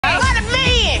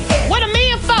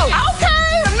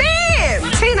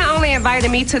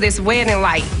me to this wedding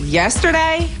like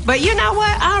yesterday. But you know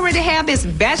what? I already have this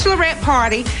bachelorette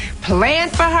party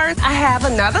planned for her. I have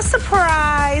another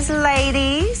surprise,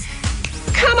 ladies.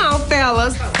 Come on,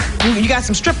 fellas. You got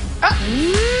some strip.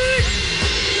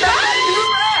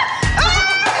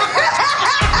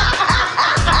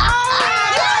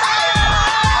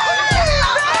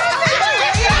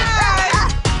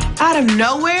 Out of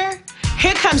nowhere,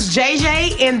 here comes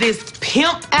JJ in this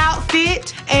pimp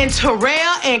outfit, and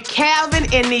Terrell and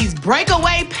Calvin in these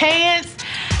breakaway pants,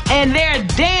 and they're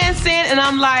dancing, and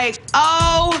I'm like,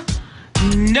 oh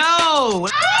no.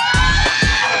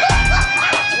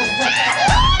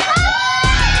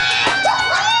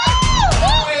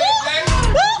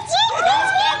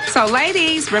 So,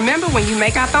 ladies, remember when you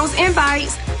make out those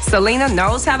invites, Selena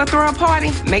knows how to throw a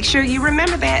party. Make sure you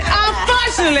remember that.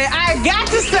 Unfortunately, I got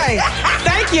to say,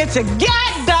 thank you to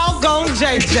God doggone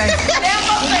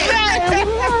JJ.